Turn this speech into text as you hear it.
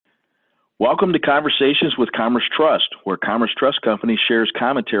Welcome to Conversations with Commerce Trust, where Commerce Trust Company shares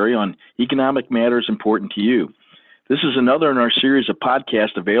commentary on economic matters important to you. This is another in our series of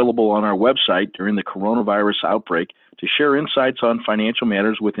podcasts available on our website during the coronavirus outbreak to share insights on financial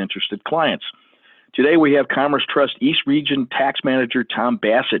matters with interested clients. Today we have Commerce Trust East Region Tax Manager Tom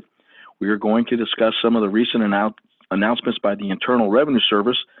Bassett. We are going to discuss some of the recent announcements by the Internal Revenue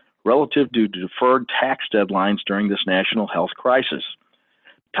Service relative to deferred tax deadlines during this national health crisis.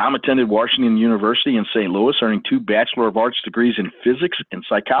 Tom attended Washington University in St. Louis, earning 2 Bachelor of Arts degrees in Physics and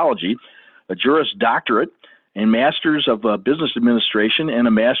Psychology, a Juris Doctorate, and Masters of Business Administration, and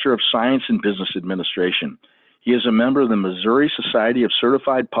a Master of Science in Business Administration. He is a member of the Missouri Society of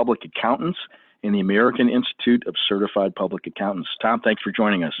Certified Public Accountants and the American Institute of Certified Public Accountants. Tom, thanks for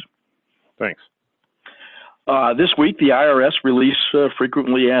joining us. Thanks. This week, the IRS released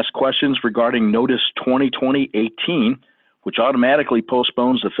frequently asked questions regarding Notice 2020-18, which automatically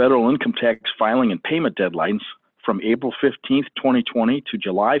postpones the federal income tax filing and payment deadlines from April 15th, 2020 to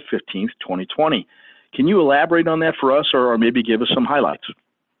July 15th, 2020. Can you elaborate on that for us or maybe give us some highlights?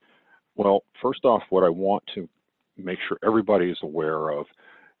 Well, first off, what I want to make sure everybody is aware of,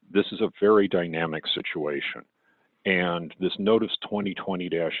 this is a very dynamic situation. And this Notice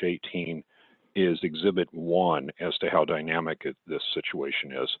 2020-18 is Exhibit 1 as to how dynamic this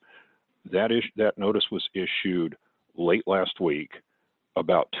situation is. That notice was issued late last week,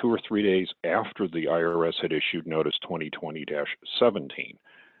 about 2 or 3 days after the IRS had issued Notice 2020-17.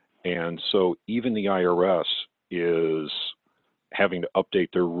 And so even the IRS is having to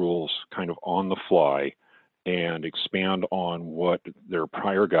update their rules kind of on the fly and expand on what their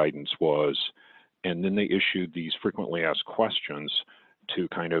prior guidance was. And then they issued these frequently asked questions to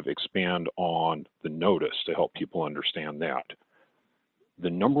kind of expand on the notice to help people understand that. The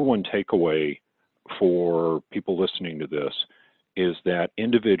number one takeaway for people listening to this is that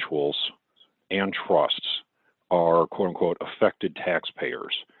individuals and trusts are quote unquote affected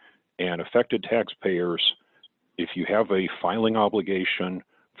taxpayers. And affected taxpayers, if you have a filing obligation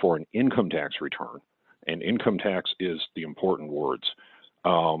for an income tax return, and income tax is the important words,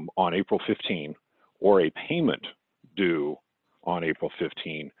 on April 15, or a payment due on April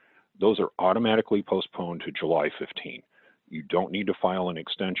 15, those are automatically postponed to July 15. You don't need to file an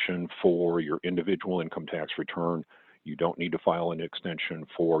extension for your individual income tax return. You don't need to file an extension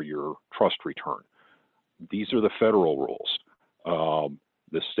for your trust return. These are the federal rules.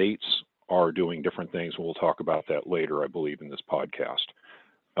 The states are doing different things. We'll talk about that later, I believe, in this podcast.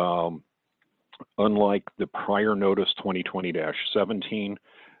 Unlike the prior Notice 2020-17,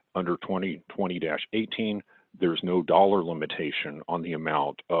 under 2020-18, there's no dollar limitation on the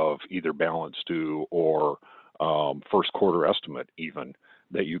amount of either balance due or first quarter estimate even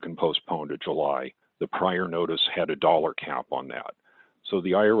that you can postpone to July. The prior notice had a dollar cap on that. So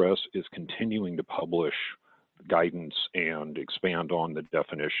the IRS is continuing to publish guidance and expand on the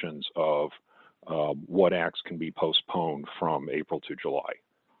definitions of what acts can be postponed from April to July.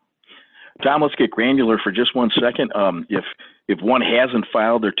 Tom, let's get granular for just 1 second. If one hasn't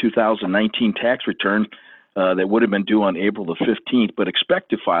filed their 2019 tax return that would have been due on April the 15th, but expect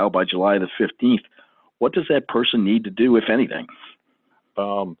to file by July the 15th, what does that person need to do, if anything?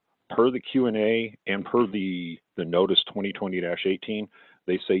 Per the Q&A and per the Notice 2020-18,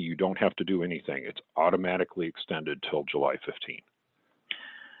 they say you don't have to do anything. It's automatically extended till July 15.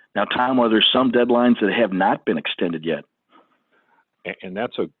 Now, Tom, are there some deadlines that have not been extended yet? And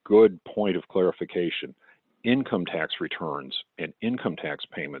that's a good point of clarification. Income tax returns and income tax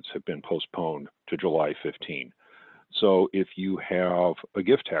payments have been postponed to July 15. So if you have a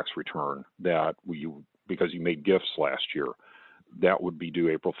gift tax return because you made gifts last year, that would be due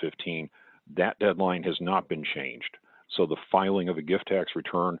April 15. That deadline has not been changed. So the filing of a gift tax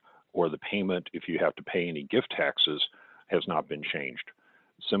return or the payment, if you have to pay any gift taxes, has not been changed.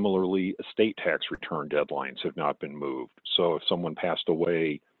 Similarly, estate tax return deadlines have not been moved. So if someone passed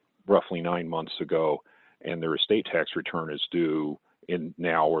away roughly 9 months ago and their estate tax return is due in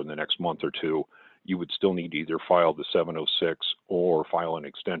now or in the next month or two, you would still need to either file the 706 or file an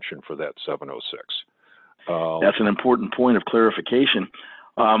extension for that 706. That's an important point of clarification.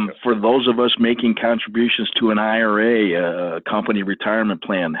 For those of us making contributions to an IRA, a company retirement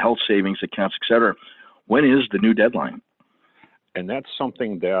plan, health savings accounts, et cetera, when is the new deadline? And that's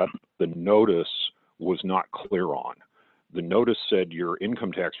something that the notice was not clear on. The notice said your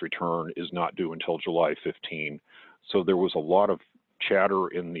income tax return is not due until July 15. So there was a lot of chatter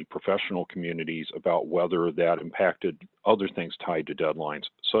in the professional communities about whether that impacted other things tied to deadlines,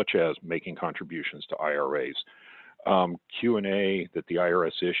 such as making contributions to IRAs. Q&A that the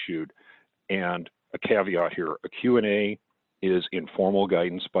IRS issued, and a caveat here, a Q&A is informal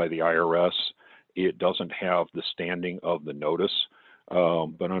guidance by the IRS. It doesn't have the standing of the notice,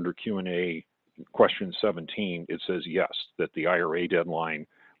 but under Q&A question 17, it says yes, that the IRA deadline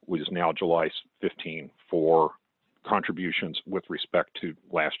was now July 15 for contributions with respect to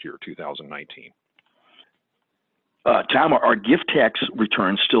last year, 2019. Tom, are gift tax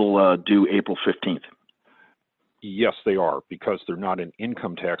returns still due April 15th? Yes, they are. Because they're not an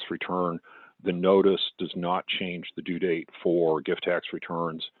income tax return, the notice does not change the due date for gift tax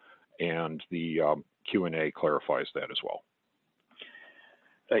returns, and the Q&A clarifies that as well.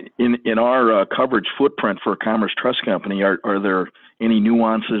 In our coverage footprint for Commerce Trust Company, are there any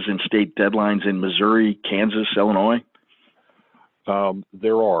nuances in state deadlines in Missouri, Kansas, Illinois?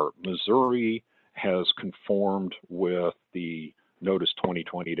 There are. Missouri has conformed with the Notice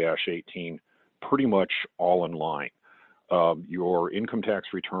 2020-18 pretty much all in line. Your income tax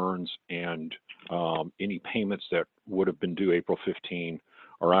returns and any payments that would have been due April 15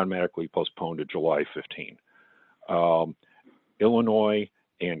 are automatically postponed to July 15. Illinois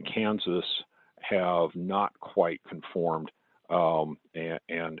and Kansas have not quite conformed,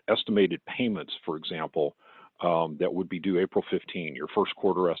 and estimated payments, for example, that would be due April 15, your first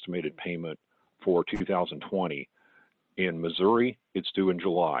quarter estimated payment for 2020. In Missouri, it's due in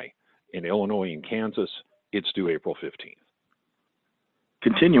July. In Illinois and Kansas, it's due April 15th.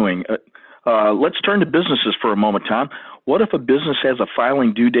 Continuing, let's turn to businesses for a moment, Tom. What if a business has a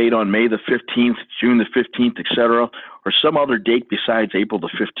filing due date on May the 15th, June the 15th, et cetera, or some other date besides April the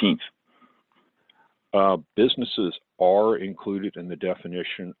 15th? Businesses are included in the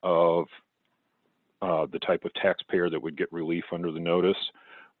definition of the type of taxpayer that would get relief under the notice.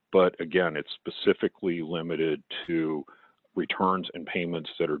 But again, it's specifically limited to returns and payments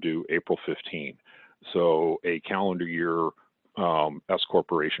that are due April 15. So a calendar year S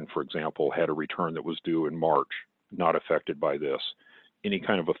corporation, for example, had a return that was due in March, not affected by this. Any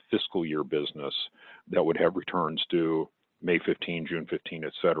kind of a fiscal year business that would have returns due May 15, June 15,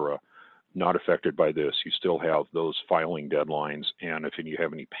 et cetera, not affected by this. You still have those filing deadlines, and if you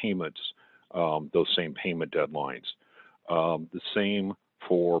have any payments, those same payment deadlines. The same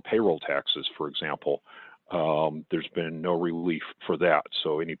for payroll taxes, for example. There's been no relief for that,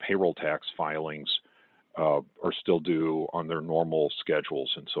 so any payroll tax filings are still due on their normal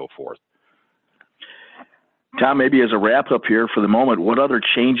schedules and so forth. Tom, maybe as a wrap up here for the moment, what other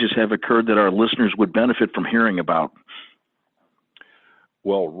changes have occurred that our listeners would benefit from hearing about?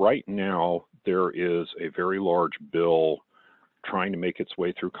 Well, right now there is a very large bill trying to make its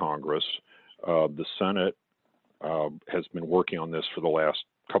way through Congress. The Senate has been working on this for the last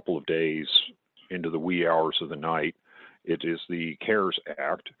couple of days into the wee hours of the night. It is the CARES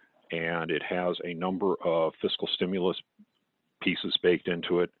Act, and it has a number of fiscal stimulus pieces baked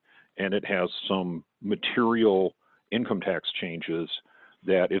into it, and it has some material income tax changes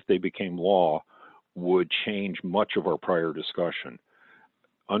that, if they became law, would change much of our prior discussion.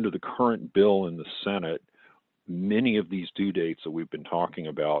 Under the current bill in the Senate, many of these due dates that we've been talking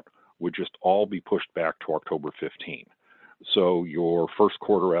about would just all be pushed back to October 15. So your first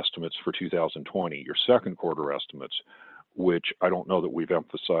quarter estimates for 2020, your second quarter estimates, which I don't know that we've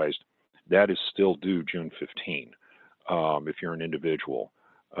emphasized, that is still due June 15 if you're an individual.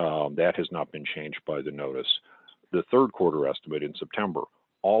 That has not been changed by the notice. The third quarter estimate in September,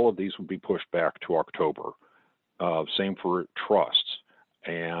 all of these will be pushed back to October. Same for trusts.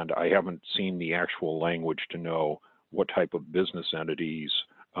 And I haven't seen the actual language to know what type of business entities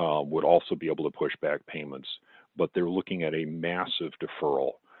would also be able to push back payments, but they're looking at a massive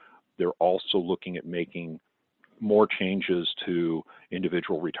deferral. They're also looking at making more changes to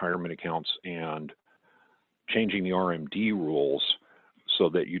individual retirement accounts and changing the RMD rules so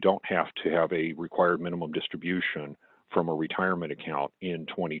that you don't have to have a required minimum distribution from a retirement account in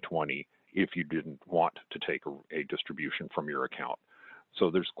 2020 if you didn't want to take a distribution from your account. So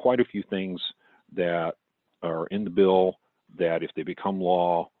there's quite a few things that are in the bill that, if they become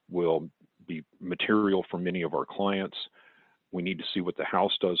law, will be material for many of our clients. We need to see what the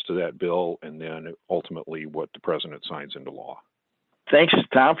House does to that bill, and then ultimately what the President signs into law. Thanks,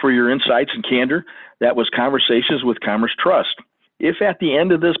 Tom, for your insights and candor. That was Conversations with Commerce Trust. If at the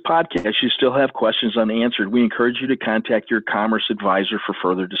end of this podcast you still have questions unanswered, we encourage you to contact your Commerce advisor for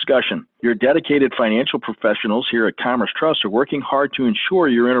further discussion. Your dedicated financial professionals here at Commerce Trust are working hard to ensure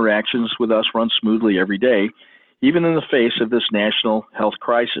your interactions with us run smoothly every day, even in the face of this national health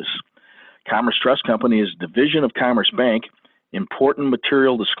crisis. Commerce Trust Company is a division of Commerce Bank. Important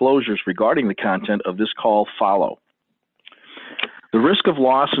material disclosures regarding the content of this call follow. The risk of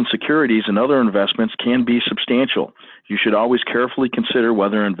loss in securities and other investments can be substantial. You should always carefully consider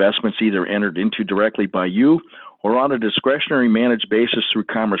whether investments either entered into directly by you or on a discretionary managed basis through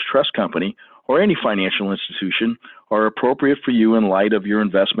Commerce Trust Company or any financial institution are appropriate for you in light of your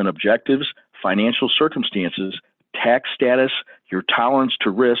investment objectives, financial circumstances, tax status, your tolerance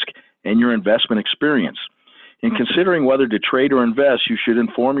to risk, and your investment experience. In considering whether to trade or invest, you should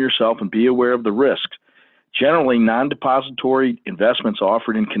inform yourself and be aware of the risks. Generally, non-depository investments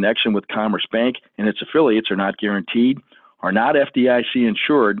offered in connection with Commerce Bank and its affiliates are not guaranteed, are not FDIC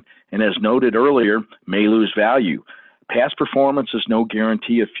insured, and as noted earlier, may lose value. Past performance is no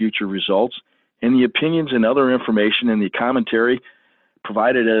guarantee of future results, and the opinions and other information in the commentary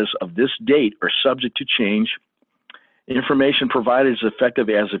provided as of this date are subject to change. Information provided is effective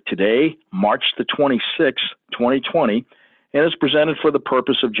as of today, March the 26th, 2020, and is presented for the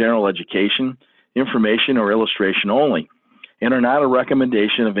purpose of general education, information, or illustration only, and are not a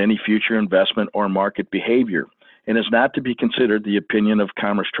recommendation of any future investment or market behavior, and is not to be considered the opinion of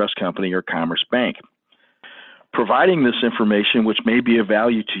Commerce Trust Company or Commerce Bank. Providing this information, which may be of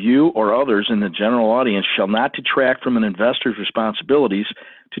value to you or others in the general audience, shall not detract from an investor's responsibilities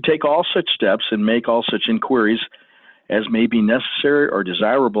to take all such steps and make all such inquiries as may be necessary or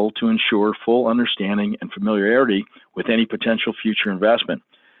desirable to ensure full understanding and familiarity with any potential future investment.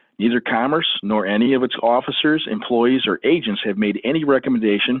 Neither Commerce nor any of its officers, employees, or agents have made any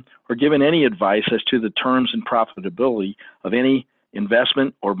recommendation or given any advice as to the terms and profitability of any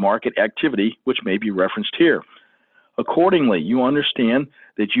investment or market activity which may be referenced here. Accordingly, you understand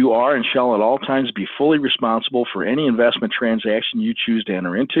that you are and shall at all times be fully responsible for any investment transaction you choose to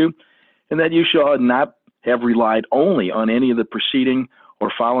enter into, and that you shall not have relied only on any of the preceding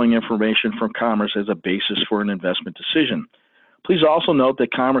or following information from Commerce as a basis for an investment decision. Please also note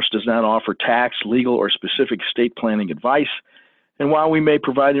that Commerce does not offer tax, legal, or specific estate planning advice, and while we may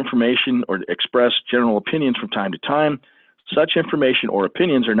provide information or express general opinions from time to time, such information or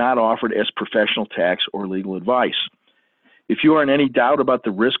opinions are not offered as professional tax or legal advice. If you are in any doubt about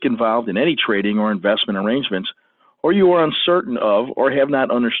the risk involved in any trading or investment arrangements, or you are uncertain of or have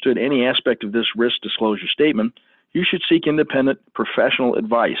not understood any aspect of this risk disclosure statement, you should seek independent professional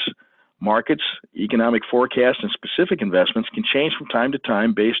advice. Markets, economic forecasts, and specific investments can change from time to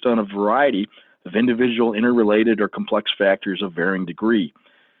time based on a variety of individual interrelated or complex factors of varying degree.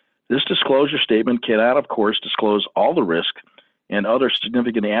 This disclosure statement cannot, of course, disclose all the risk and other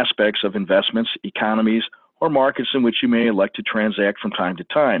significant aspects of investments, economies, or markets in which you may elect to transact from time to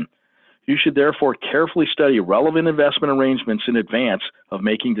time. You should therefore carefully study relevant investment arrangements in advance of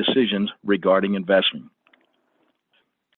making decisions regarding investment.